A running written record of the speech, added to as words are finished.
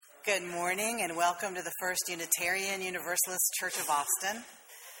Good morning and welcome to the First Unitarian Universalist Church of Austin.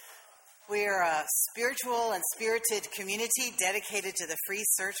 We are a spiritual and spirited community dedicated to the free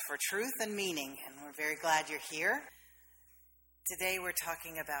search for truth and meaning, and we're very glad you're here. Today we're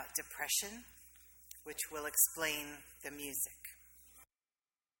talking about depression, which will explain the music.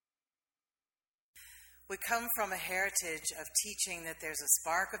 We come from a heritage of teaching that there's a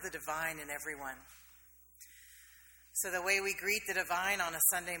spark of the divine in everyone. So the way we greet the divine on a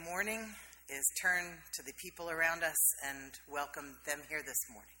Sunday morning is turn to the people around us and welcome them here this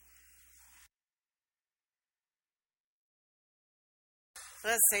morning.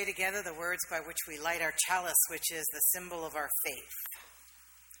 Let us say together the words by which we light our chalice, which is the symbol of our faith.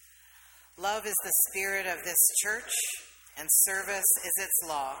 Love is the spirit of this church, and service is its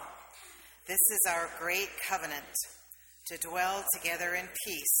law. This is our great covenant, to dwell together in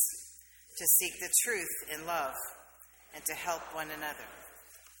peace, to seek the truth in love, and to help one another.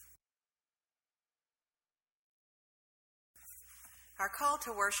 Our call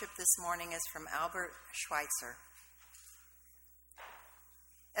to worship this morning is from Albert Schweitzer.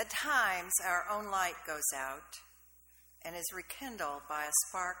 At times, our own light goes out and is rekindled by a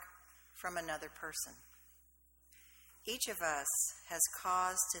spark from another person. Each of us has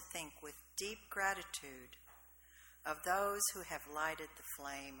cause to think with deep gratitude of those who have lighted the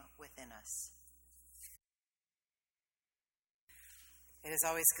flame within us. It is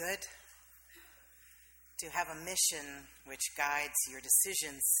always good to have a mission which guides your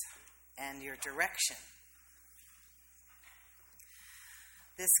decisions and your direction.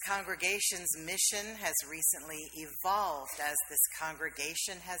 This congregation's mission has recently evolved as this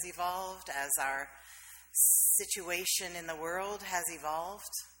congregation has evolved, as our situation in the world has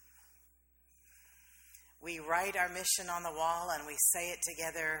evolved. We write our mission on the wall and we say it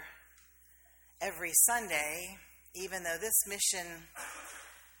together every Sunday, even though this mission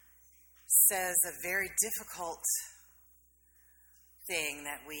says a very difficult thing,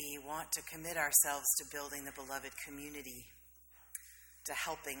 that we want to commit ourselves to building the beloved community, to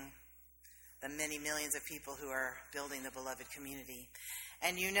helping the many millions of people who are building the beloved community.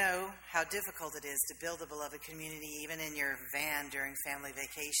 And you know how difficult it is to build the beloved community even in your van during family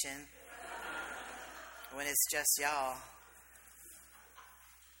vacation when it's just y'all.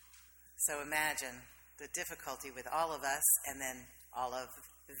 So imagine the difficulty with all of us and then all of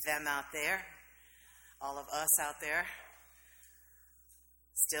them out there, all of us out there.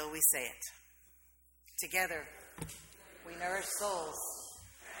 Still we say it. Together, we nourish souls,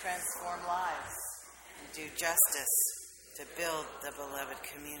 transform lives, and do justice to build the beloved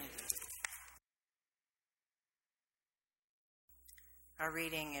community. Our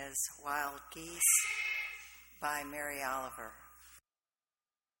reading is Wild Geese by Mary Oliver.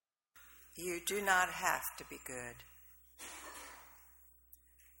 You do not have to be good.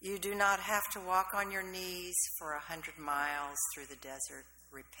 You do not have to walk on your knees for 100 miles through the desert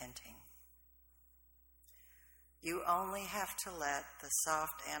repenting. You only have to let the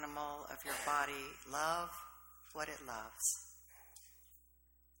soft animal of your body love what it loves.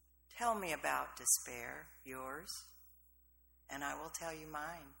 Tell me about despair, yours, and I will tell you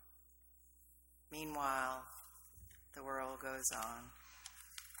mine. Meanwhile, the world goes on.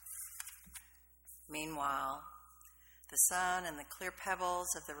 Meanwhile, the sun and the clear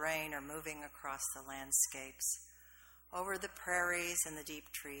pebbles of the rain are moving across the landscapes, over the prairies and the deep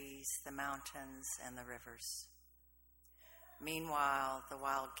trees, the mountains and the rivers. Meanwhile, the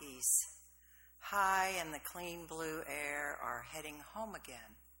wild geese, high in the clean blue air, are heading home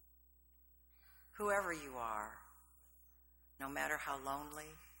again. Whoever you are, no matter how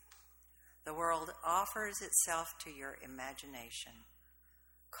lonely, the world offers itself to your imagination,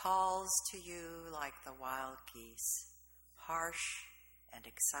 calls to you like the wild geese, harsh and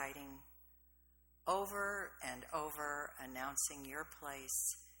exciting, over and over announcing your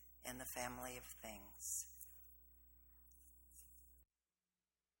place in the family of things.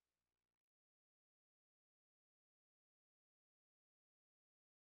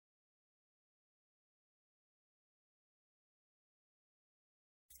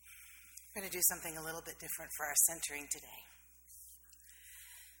 We're going to do something a little bit different for our centering today.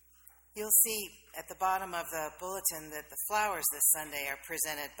 You'll see at the bottom of the bulletin that the flowers this Sunday are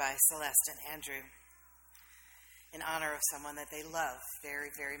presented by Celeste and Andrew in honor of someone that they love very,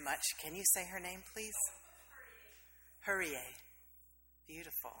 very much. Can you say her name, please? Hurrier.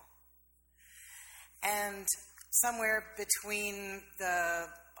 Beautiful. And somewhere between the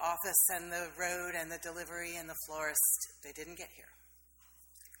office and the road and the delivery and the florist, they didn't get here.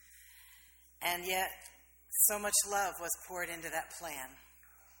 And yet, so much love was poured into that plan.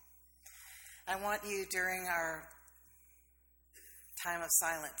 I want you, during our time of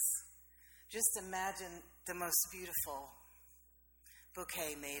silence, just imagine the most beautiful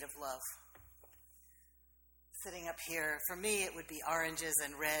bouquet made of love. Sitting up here, for me it would be oranges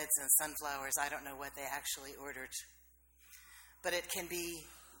and reds and sunflowers. I don't know what they actually ordered. But it can be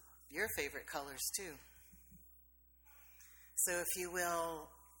your favorite colors too. So if you will,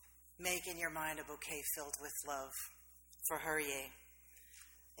 make in your mind a bouquet filled with love for Hurrier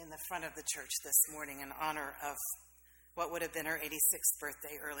in the front of the church this morning in honor of what would have been her 86th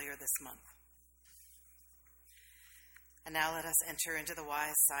birthday earlier this month. And now let us enter into the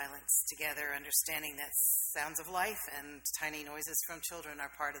wise silence together, understanding that sounds of life and tiny noises from children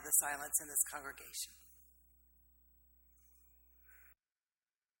are part of the silence in this congregation.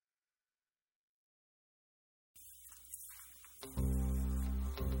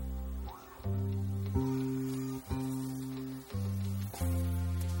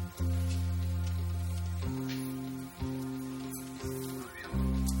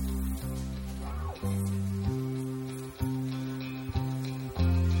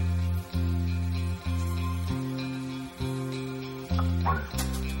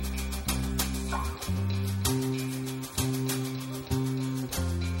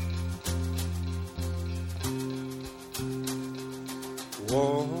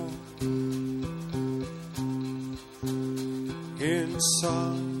 Walk in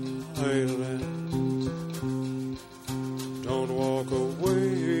silence. Don't walk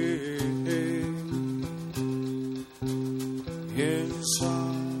away in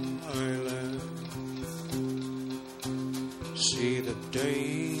silence. See the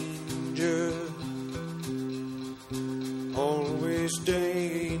danger, always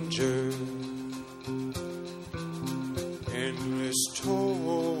danger. Endless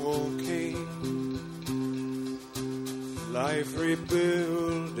talking, life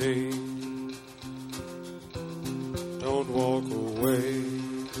rebuilding. Don't walk away.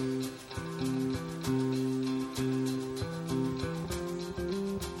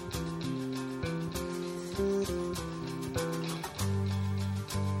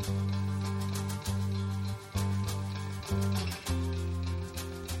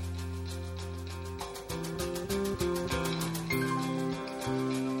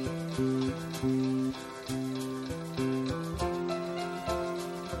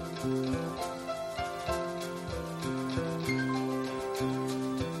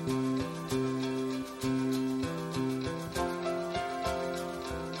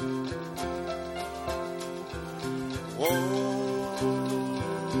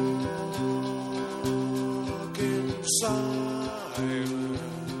 Walk in silence.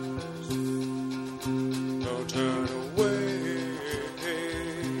 Don't turn away.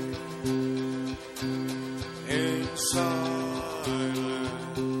 In silence.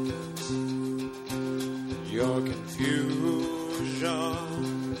 Your confusion,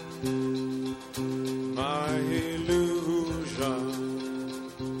 my illusion.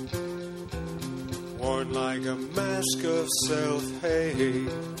 Worn like a mask of self-hate.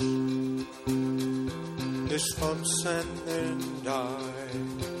 This humps and then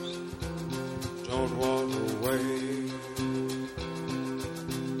dies. Don't walk away.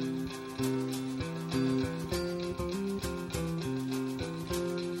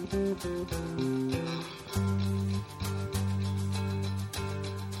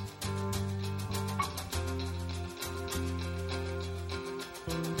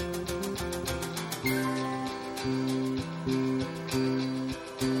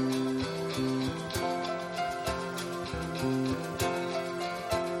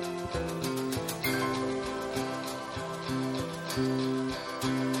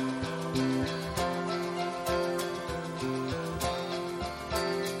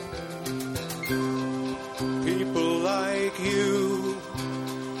 People like you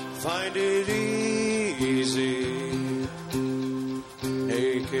find it easy,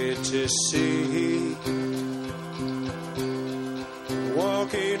 naked to see,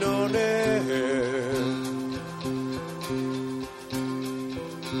 walking on air,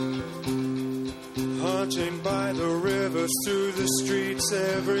 hunting by the rivers, through the streets,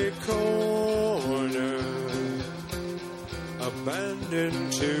 every corner,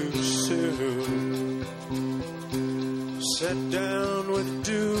 abandoned too soon. Set down with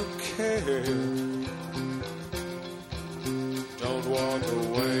due care. Don't walk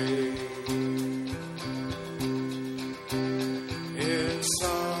away. In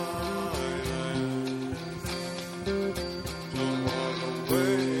silence. Don't walk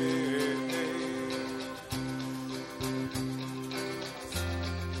away.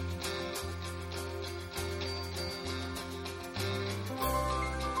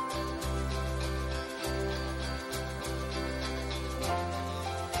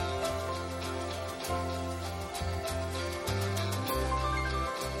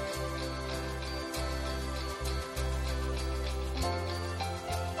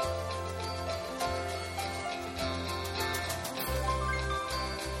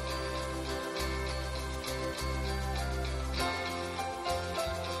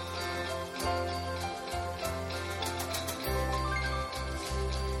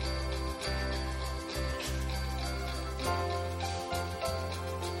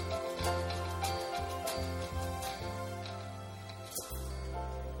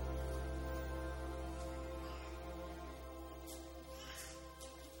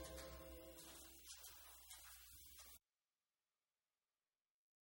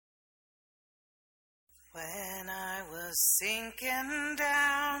 When I was sinking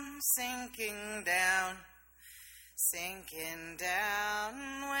down, sinking down, sinking down.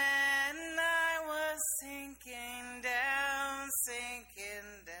 When I was sinking down,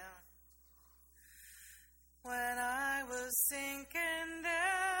 sinking down. When I was sinking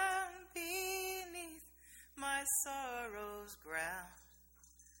down beneath my sorrow's ground.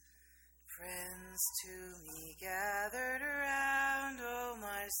 Friends to me gathered around, oh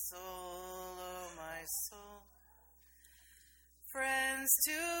my soul, oh my soul. Friends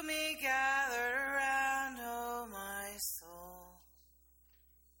to me gathered around, oh my soul.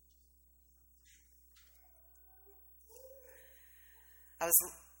 I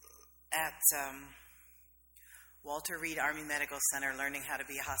was at Walter Reed Army Medical Center learning how to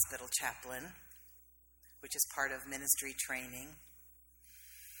be a hospital chaplain, which is part of ministry training.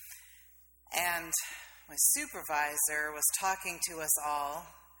 And my supervisor was talking to us all,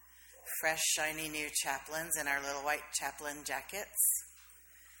 fresh, shiny new chaplains in our little white chaplain jackets.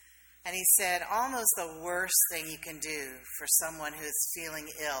 And he said, almost the worst thing you can do for someone who is feeling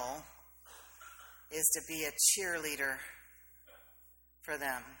ill is to be a cheerleader for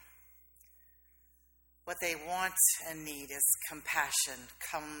them. What they want and need is compassion.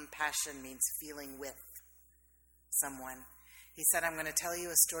 Compassion means feeling with someone. He said, I'm going to tell you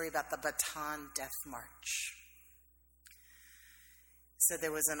a story about the Bataan Death March. So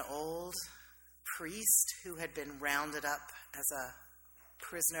there was an old priest who had been rounded up as a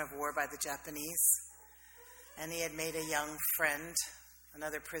prisoner of war by the Japanese, and he had made a young friend,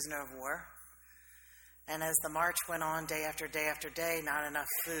 another prisoner of war. And as the march went on day after day after day, not enough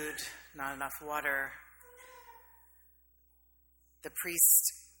food, not enough water, the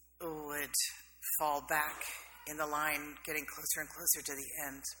priest would fall back in the line, getting closer and closer to the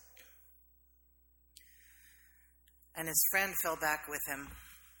end. And his friend fell back with him,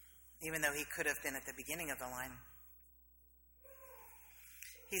 even though he could have been at the beginning of the line.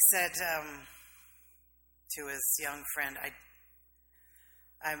 He said to his young friend,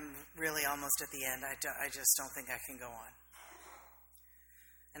 I'm really almost at the end. I just don't think I can go on.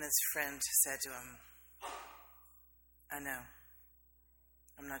 And his friend said to him, I know.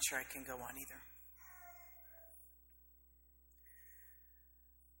 I'm not sure I can go on either.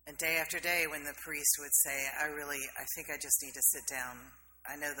 And day after day, when the priest would say, I think I just need to sit down.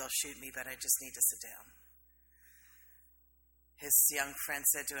 I know they'll shoot me, but I just need to sit down. His young friend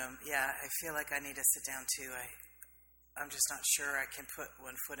said to him, yeah, I feel like I need to sit down too. I'm just not sure I can put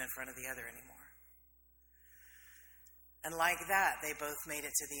one foot in front of the other anymore. And like that, they both made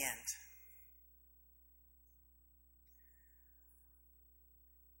it to the end.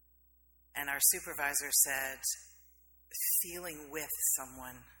 And our supervisor said, feeling with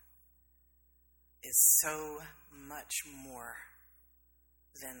someone is so much more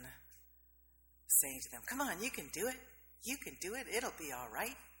than saying to them, come on, you can do it. You can do it. It'll be all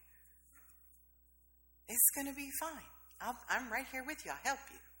right. It's going to be fine. I'm right here with you. I'll help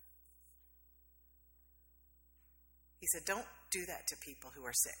you. He said, don't do that to people who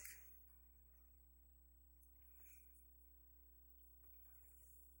are sick.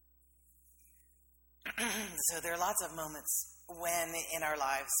 So there are lots of moments when in our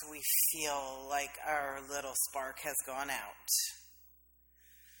lives we feel like our little spark has gone out.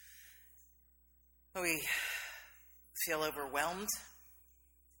 We feel overwhelmed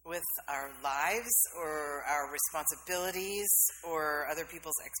with our lives or our responsibilities or other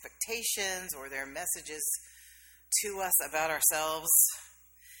people's expectations or their messages to us about ourselves.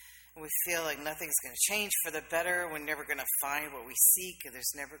 We feel like nothing's going to change for the better. We're never going to find what we seek.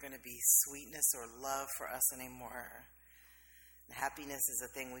 There's never going to be sweetness or love for us anymore. And happiness is a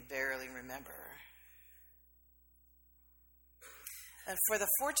thing we barely remember. And for the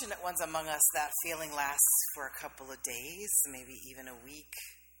fortunate ones among us, that feeling lasts for a couple of days, maybe even a week.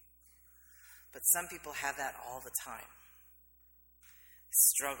 But some people have that all the time.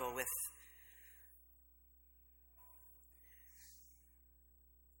 Struggle with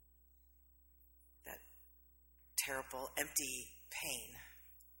that terrible, empty pain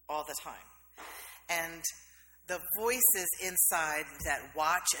all the time. And the voices inside that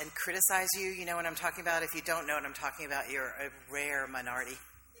watch and criticize you, you know what I'm talking about? If you don't know what I'm talking about, you're a rare minority.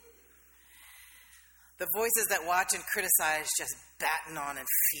 The voices that watch and criticize just batten on and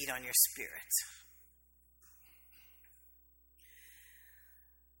feed on your spirit.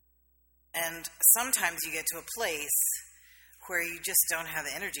 And sometimes you get to a place where you just don't have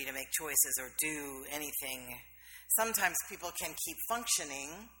the energy to make choices or do anything. Sometimes people can keep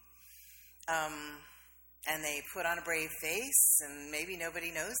functioning, and they put on a brave face, and maybe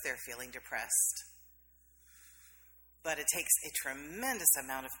nobody knows they're feeling depressed. But it takes a tremendous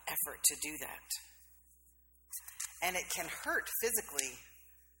amount of effort to do that. And it can hurt physically.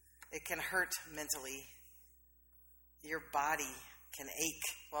 It can hurt mentally. Your body can ache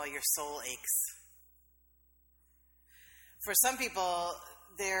while your soul aches. For some people,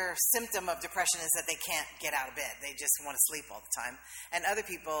 their symptom of depression is that they can't get out of bed. They just want to sleep all the time. And other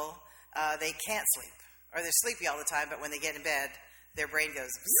people, they can't sleep. Or they're sleepy all the time, but when they get in bed, their brain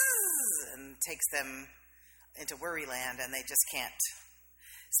goes bzzz and takes them into worry land, and they just can't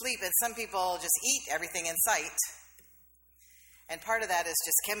sleep. And some people just eat everything in sight. And part of that is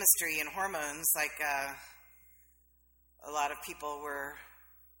just chemistry and hormones. Like a lot of people were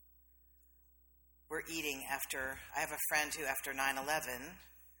eating after. I have a friend who, after 9/11,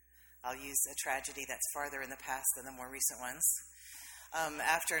 I'll use a tragedy that's farther in the past than the more recent ones.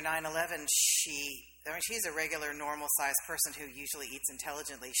 After 9/11, she's a regular, normal-sized person who usually eats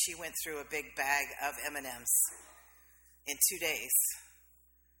intelligently. She went through a big bag of M&Ms in 2 days,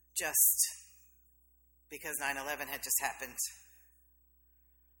 just because 9/11 had just happened.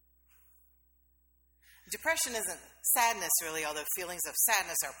 Depression isn't sadness, really, although feelings of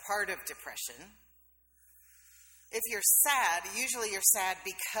sadness are part of depression. If you're sad, usually you're sad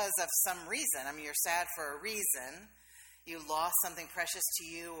because of some reason. I mean, you're sad for a reason. You lost something precious to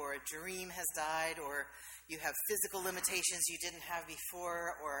you, or a dream has died, or you have physical limitations you didn't have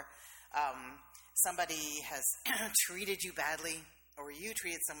before, or somebody has treated you badly, or you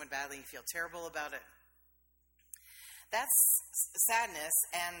treated someone badly and you feel terrible about it. That's sadness,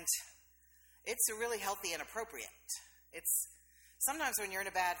 and it's really healthy and appropriate. It's sometimes when you're in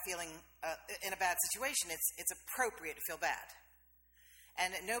a bad feeling, in a bad situation, it's appropriate to feel bad.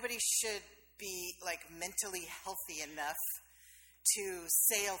 And nobody should be mentally healthy enough to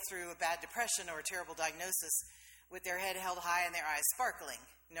sail through a bad depression or a terrible diagnosis with their head held high and their eyes sparkling.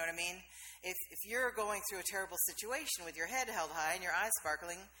 You know what I mean? If you're going through a terrible situation with your head held high and your eyes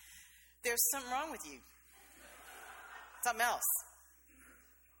sparkling, there's something wrong with you. Something else.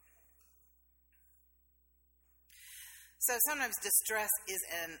 So sometimes distress is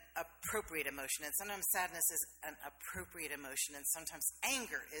an appropriate emotion, and sometimes sadness is an appropriate emotion, and sometimes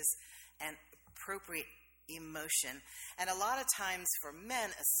anger is an appropriate emotion. And a lot of times, for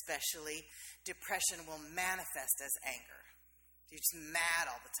men especially, depression will manifest as anger. You're just mad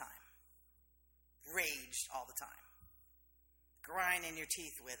all the time, raged all the time, grinding your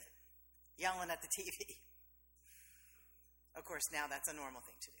teeth with it, yelling at the TV. Of course, now that's a normal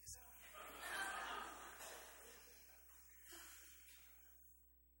thing to do. So.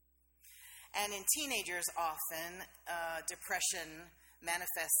 And in teenagers, often, depression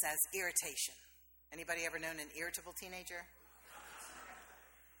manifests as irritation. Anybody ever known an irritable teenager?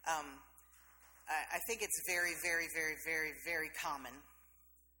 I think it's very, very, very, very, very common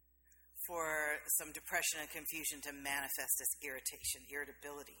for some depression and confusion to manifest as irritation,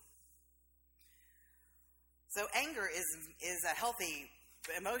 irritability. So anger is a healthy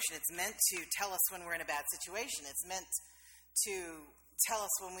emotion. It's meant to tell us when we're in a bad situation. It's meant to tell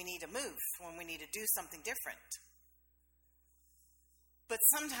us when we need to move, when we need to do something different. But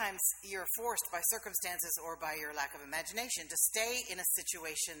sometimes you're forced by circumstances or by your lack of imagination to stay in a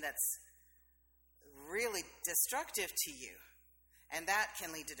situation that's really destructive to you, and that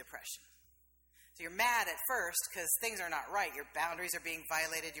can lead to depression. So you're mad at first because things are not right. Your boundaries are being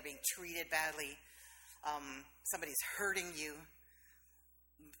violated. You're being treated badly. Somebody's hurting you.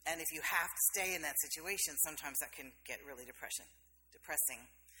 And if you have to stay in that situation, sometimes that can get really depressing.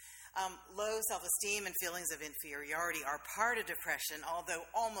 Low self-esteem and feelings of inferiority are part of depression, although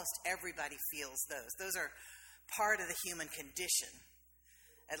almost everybody feels those. Those are part of the human condition,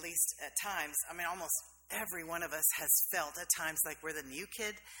 at least at times. I mean, almost every one of us has felt at times like we're the new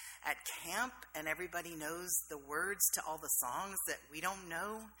kid at camp and everybody knows the words to all the songs that we don't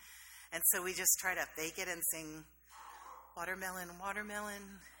know. And so we just try to fake it and sing, watermelon,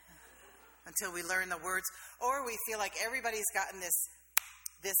 watermelon, until we learn the words. Or we feel like everybody's gotten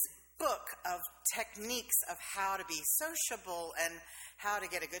this book of techniques of how to be sociable and how to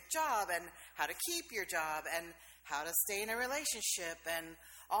get a good job and how to keep your job and how to stay in a relationship and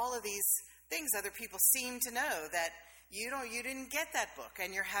all of these things other people seem to know that you didn't get that book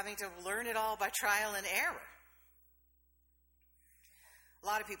and you're having to learn it all by trial and error. A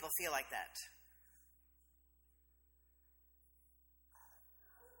lot of people feel like that.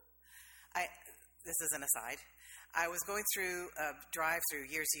 This is an aside. I was going through a drive-through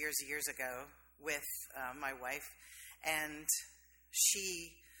years ago with my wife, and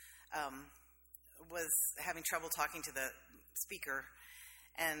she was having trouble talking to the speaker,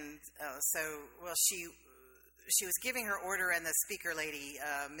 and she was giving her order, and the speaker lady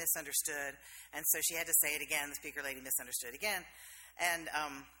misunderstood, and so she had to say it again. The speaker lady misunderstood again, and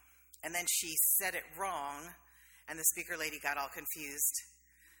then she said it wrong, And the speaker lady got all confused.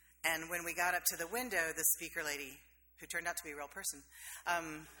 And when we got up to the window, the speaker lady, who turned out to be a real person,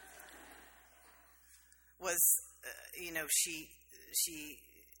 was, she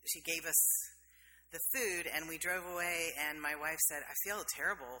gave us the food, and we drove away, and my wife said, I feel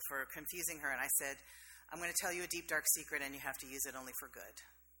terrible for confusing her. And I said, I'm going to tell you a deep, dark secret, and you have to use it only for good.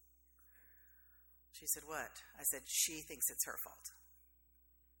 She said, what? I said, she thinks it's her fault.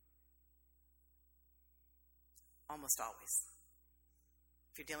 Almost always.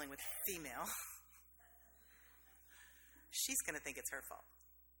 If you're dealing with female, she's going to think it's her fault.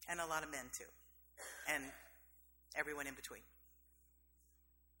 And a lot of men, too. And everyone in between.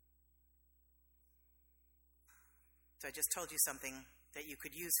 So I just told you something that you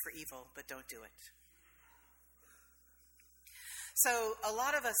could use for evil, but don't do it. So a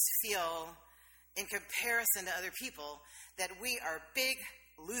lot of us feel, in comparison to other people, that we are big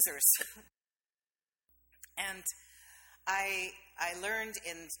losers. And I learned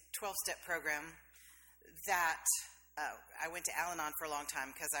in 12-step program that I went to Al-Anon for a long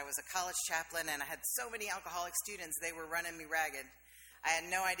time because I was a college chaplain and I had so many alcoholic students, they were running me ragged. I had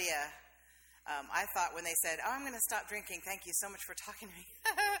no idea. I thought when they said, oh, I'm going to stop drinking, thank you so much for talking to me.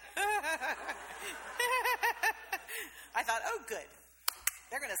 I thought, oh, good.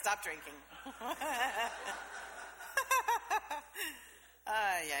 They're going to stop drinking.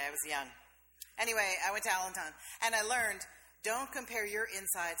 Yeah, I was young. Anyway, I went to Al-Anon, and I learned, don't compare your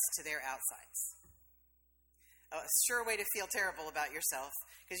insides to their outsides. A sure way to feel terrible about yourself,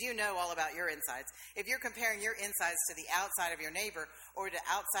 because you know all about your insides. If you're comparing your insides to the outside of your neighbor, or to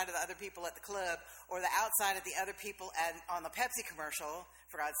outside of the other people at the club, or the outside of the other people on the Pepsi commercial,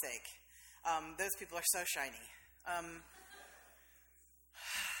 for God's sake, those people are so shiny.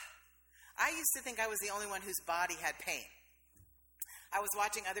 I used to think I was the only one whose body had pain. I was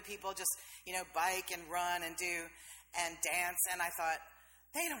watching other people just, bike and run and do and dance, and I thought,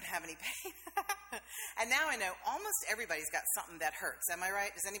 they don't have any pain. And now I know almost everybody's got something that hurts. Am I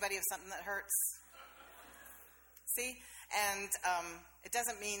right? Does anybody have something that hurts? See? And it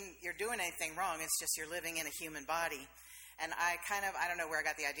doesn't mean you're doing anything wrong. It's just you're living in a human body. And I don't know where I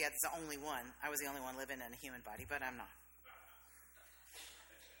got the idea that's the only one. I was the only one living in a human body, but I'm not.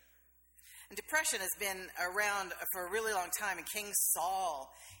 And depression has been around for a really long time. And King Saul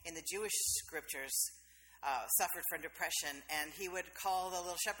in the Jewish scriptures suffered from depression. And he would call the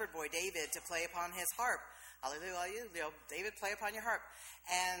little shepherd boy, David, to play upon his harp. Hallelujah, hallelujah. David, play upon your harp.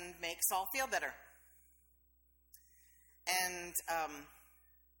 And make Saul feel better. And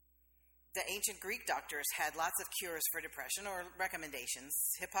the ancient Greek doctors had lots of cures for depression or recommendations.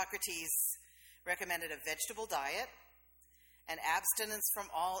 Hippocrates recommended a vegetable diet and abstinence from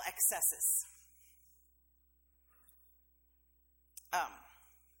all excesses.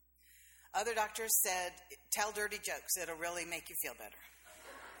 Other doctors said, tell dirty jokes. It'll really make you feel better.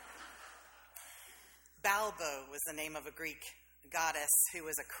 Balbo was the name of a Greek goddess who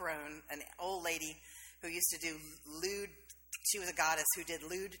was a crone, an old lady who used to do lewd. She was a goddess who did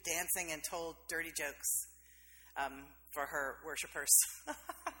lewd dancing and told dirty jokes for her worshipers.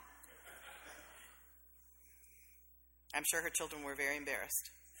 I'm sure her children were very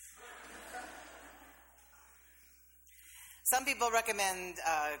embarrassed. Some people recommend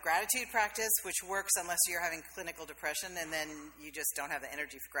gratitude practice, which works unless you're having clinical depression, and then you just don't have the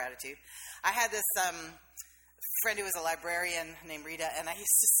energy for gratitude. I had this friend who was a librarian named Rita, and I used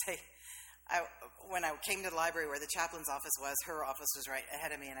to say, when I came to the library where the chaplain's office was, her office was right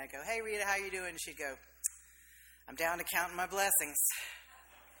ahead of me, and I'd go, hey, Rita, how you doing? And she'd go, I'm down to counting my blessings.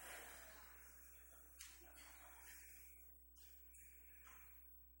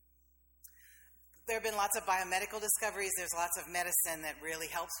 There have been lots of biomedical discoveries. There's lots of medicine that really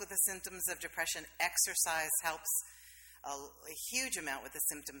helps with the symptoms of depression. Exercise helps a huge amount with the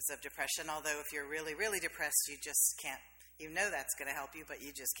symptoms of depression, although if you're really, really depressed, you just can't. You know that's going to help you, but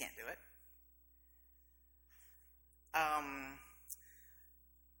you just can't do it.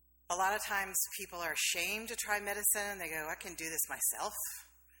 A lot of times people are ashamed to try medicine. They go, I can do this myself,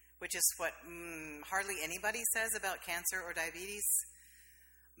 which is what hardly anybody says about cancer or diabetes.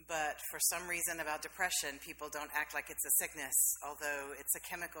 But for some reason about depression, people don't act like it's a sickness, although it's a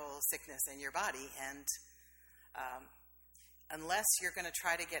chemical sickness in your body. And unless you're going to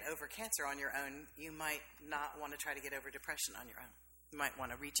try to get over cancer on your own, you might not want to try to get over depression on your own. You might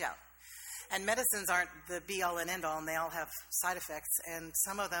want to reach out. And medicines aren't the be-all and end-all, and they all have side effects. And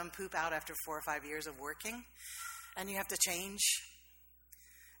some of them poop out after 4 or 5 years of working, and you have to change.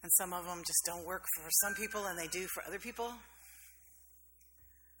 And some of them just don't work for some people, and they do for other people.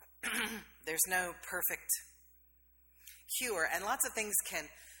 There's no perfect cure, and lots of things can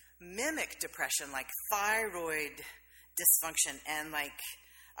mimic depression, like thyroid dysfunction and like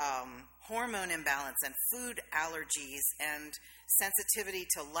hormone imbalance and food allergies and sensitivity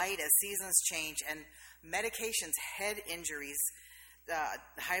to light as seasons change and medications, head injuries,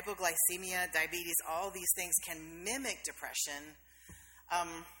 hypoglycemia, diabetes, all these things can mimic depression.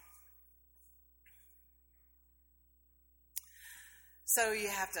 So you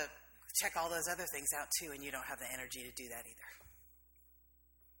have to check all those other things out too, and you don't have the energy to do that either.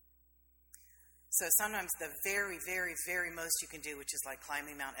 So sometimes the very, very, very most you can do, which is like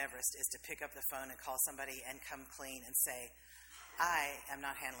climbing Mount Everest, is to pick up the phone and call somebody and come clean and say, I am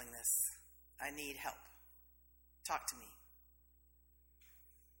not handling this. I need help. Talk to me.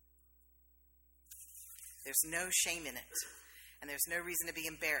 There's no shame in it, and there's no reason to be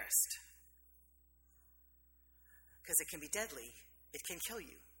embarrassed, because it can be deadly. It can kill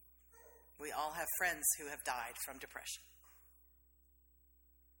you. We all have friends who have died from depression.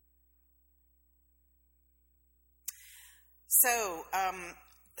 So,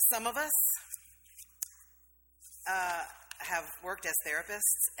 some of us have worked as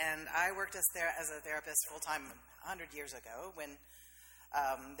therapists, and I worked as a therapist full-time 100 years ago when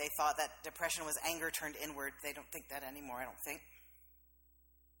they thought that depression was anger turned inward. They don't think that anymore, I don't think.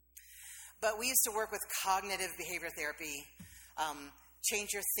 But we used to work with cognitive behavior therapy, change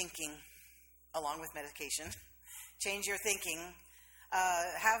your thinking, along with medication. Change your thinking,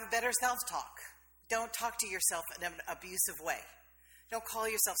 have better self-talk. Don't talk to yourself in an abusive way. Don't call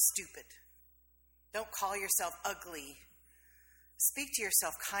yourself stupid. Don't call yourself ugly. Speak to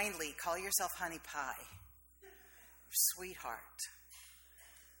yourself kindly. Call yourself honey pie. Sweetheart.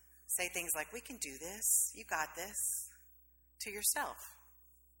 Say things like, we can do this. You got this. To yourself.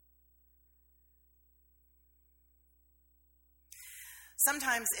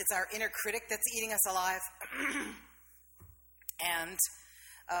 Sometimes it's our inner critic that's eating us alive. And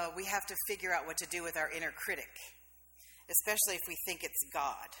we have to figure out what to do with our inner critic, especially if we think it's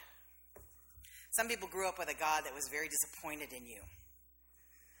God. Some people grew up with a God that was very disappointed in you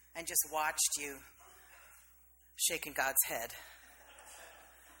and just watched you shaking God's head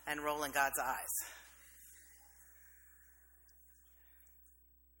and rolling God's eyes.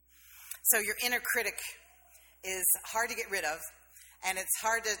 So your inner critic is hard to get rid of, and it's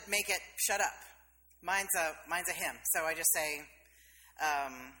hard to make it shut up. Mine's a him, so I just say,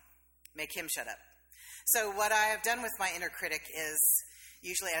 make him shut up. So what I have done with my inner critic is,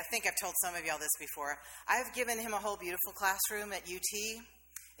 usually, I think I've told some of y'all this before, I've given him a whole beautiful classroom at UT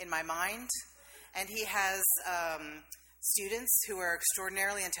in my mind, and he has students who are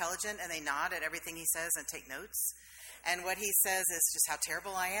extraordinarily intelligent, and they nod at everything he says and take notes. And what he says is just how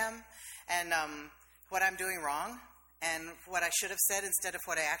terrible I am, and what I'm doing wrong, and what I should have said instead of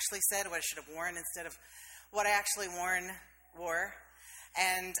what I actually said, what I should have worn instead of what I actually wore.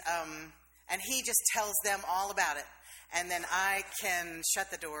 And he just tells them all about it. And then I can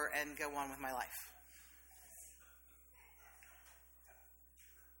shut the door and go on with my life.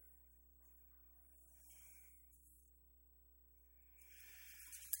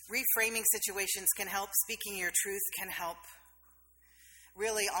 Reframing situations can help. Speaking your truth can help.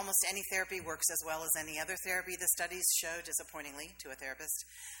 Really, almost any therapy works as well as any other therapy, the studies show, disappointingly, to a therapist.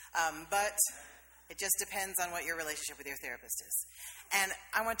 But it just depends on what your relationship with your therapist is. And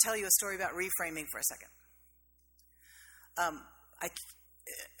I want to tell you a story about reframing for a second.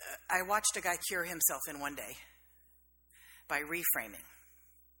 I watched a guy cure himself in one day by reframing.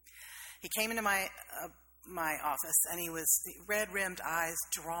 He came into my office, and he was red-rimmed eyes,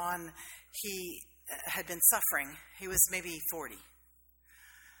 drawn. He had been suffering. He was maybe 40.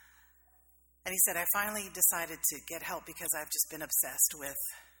 And he said, I finally decided to get help because I've just been obsessed with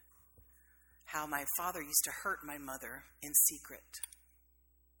how my father used to hurt my mother in secret.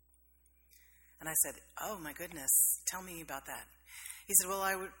 And I said, oh my goodness, tell me about that. He said, well,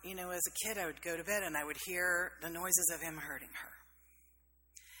 I would, as a kid, I would go to bed and I would hear the noises of him hurting her.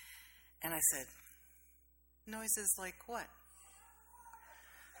 And I said, noises like what?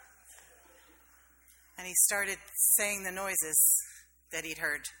 And he started saying the noises that he'd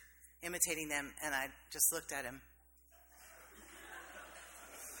heard, imitating them, and I just looked at him.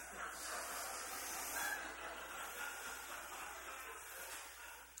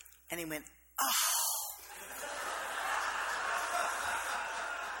 And he went, oh.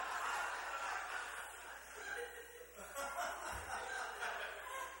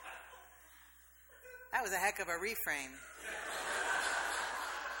 That was a heck of a reframe.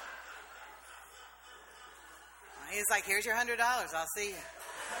 He's like, here's your $100. I'll see you.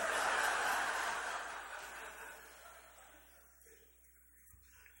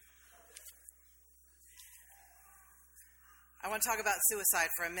 I want want to talk about suicide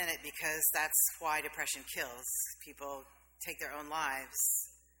for a minute because that's why depression kills. People take their own lives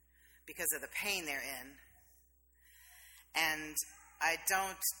because of the pain they're in. And I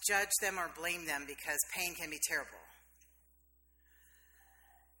don't judge them or blame them because pain can be terrible.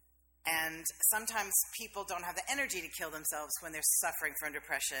 And sometimes people don't have the energy to kill themselves when they're suffering from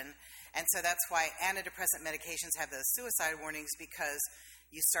depression. And so that's why antidepressant medications have those suicide warnings, because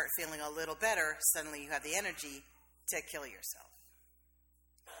you start feeling a little better, suddenly you have the energy to kill yourself.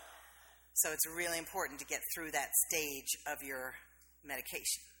 So it's really important to get through that stage of your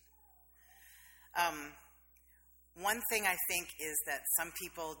medication. One thing I think is that some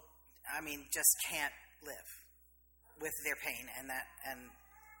people, just can't live with their pain, and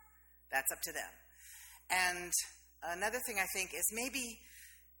that's up to them. And another thing I think is maybe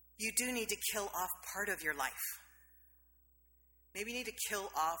you do need to kill off part of your life. Maybe you need to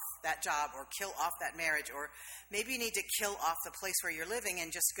kill off that job or kill off that marriage, or maybe you need to kill off the place where you're living and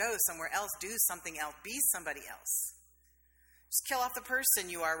just go somewhere else, do something else, be somebody else. Just kill off the person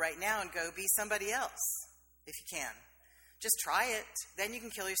you are right now and go be somebody else if you can. Just try it. Then you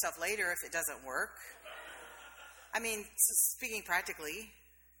can kill yourself later if it doesn't work. Speaking practically,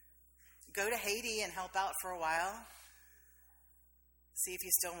 go to Haiti and help out for a while. See if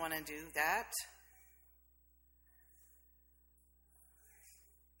you still want to do that.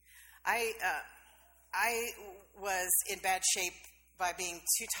 I was in bad shape by being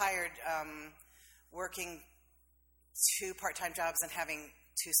too tired, working 2 part-time jobs and having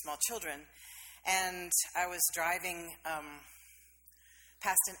 2 small children. And I was driving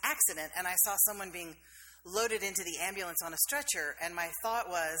past an accident, and I saw someone being loaded into the ambulance on a stretcher, and my thought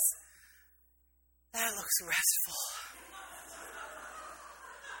was, that looks restful.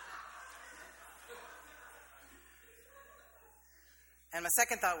 And my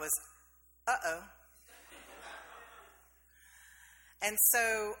second thought was, uh-oh. And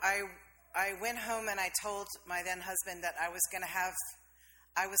so I went home and I told my then husband that I was going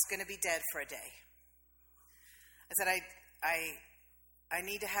to be dead for a day. I said, I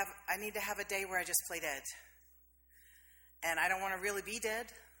need to have a day where I just play dead. And I don't want to really be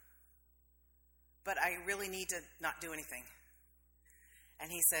dead, but I really need to not do anything.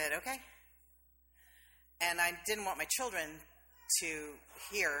 And he said, okay. And I didn't want my children to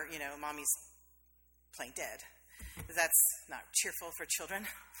hear, mommy's playing dead. That's not cheerful for children.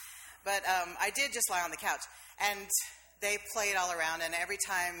 But I did just lie on the couch. And they played all around. And every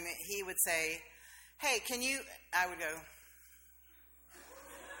time he would say, hey, I would go,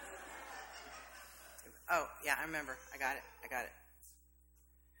 oh, yeah, I remember. I got it.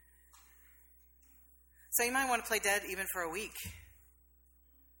 So you might want to play dead even for a week.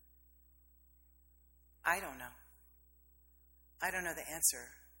 I don't know. I don't know the answer.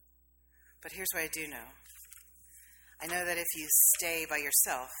 But here's what I do know. I know that if you stay by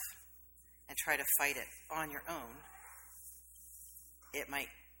yourself and try to fight it on your own, it might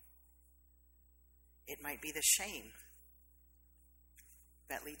be the shame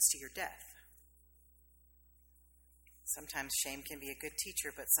that leads to your death. Sometimes shame can be a good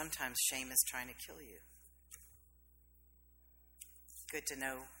teacher, but sometimes shame is trying to kill you. Good to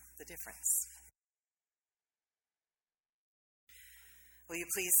know the difference. Will you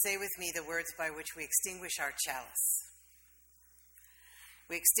please say with me the words by which we extinguish our chalice?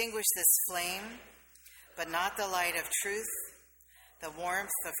 We extinguish this flame, but not the light of truth, the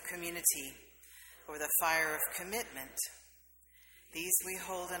warmth of community, or the fire of commitment. These we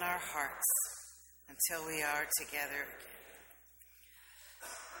hold in our hearts until we are together again.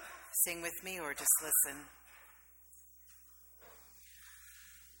 Sing with me or just listen.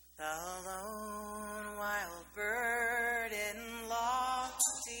 The lone wild bird in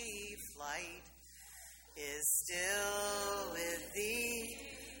lofty flight is still with thee,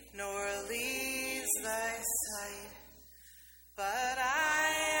 nor leaves thy sight. But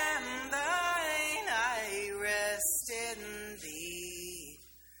I am thine, I rest in thee.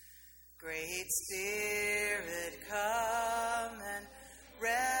 Great Spirit, come and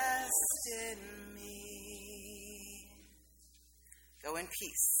rest in me. Go in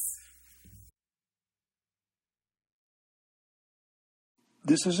peace.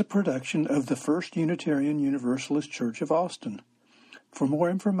 This is a production of the First Unitarian Universalist Church of Austin. For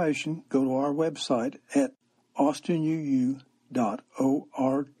more information, go to our website at austinuu.org.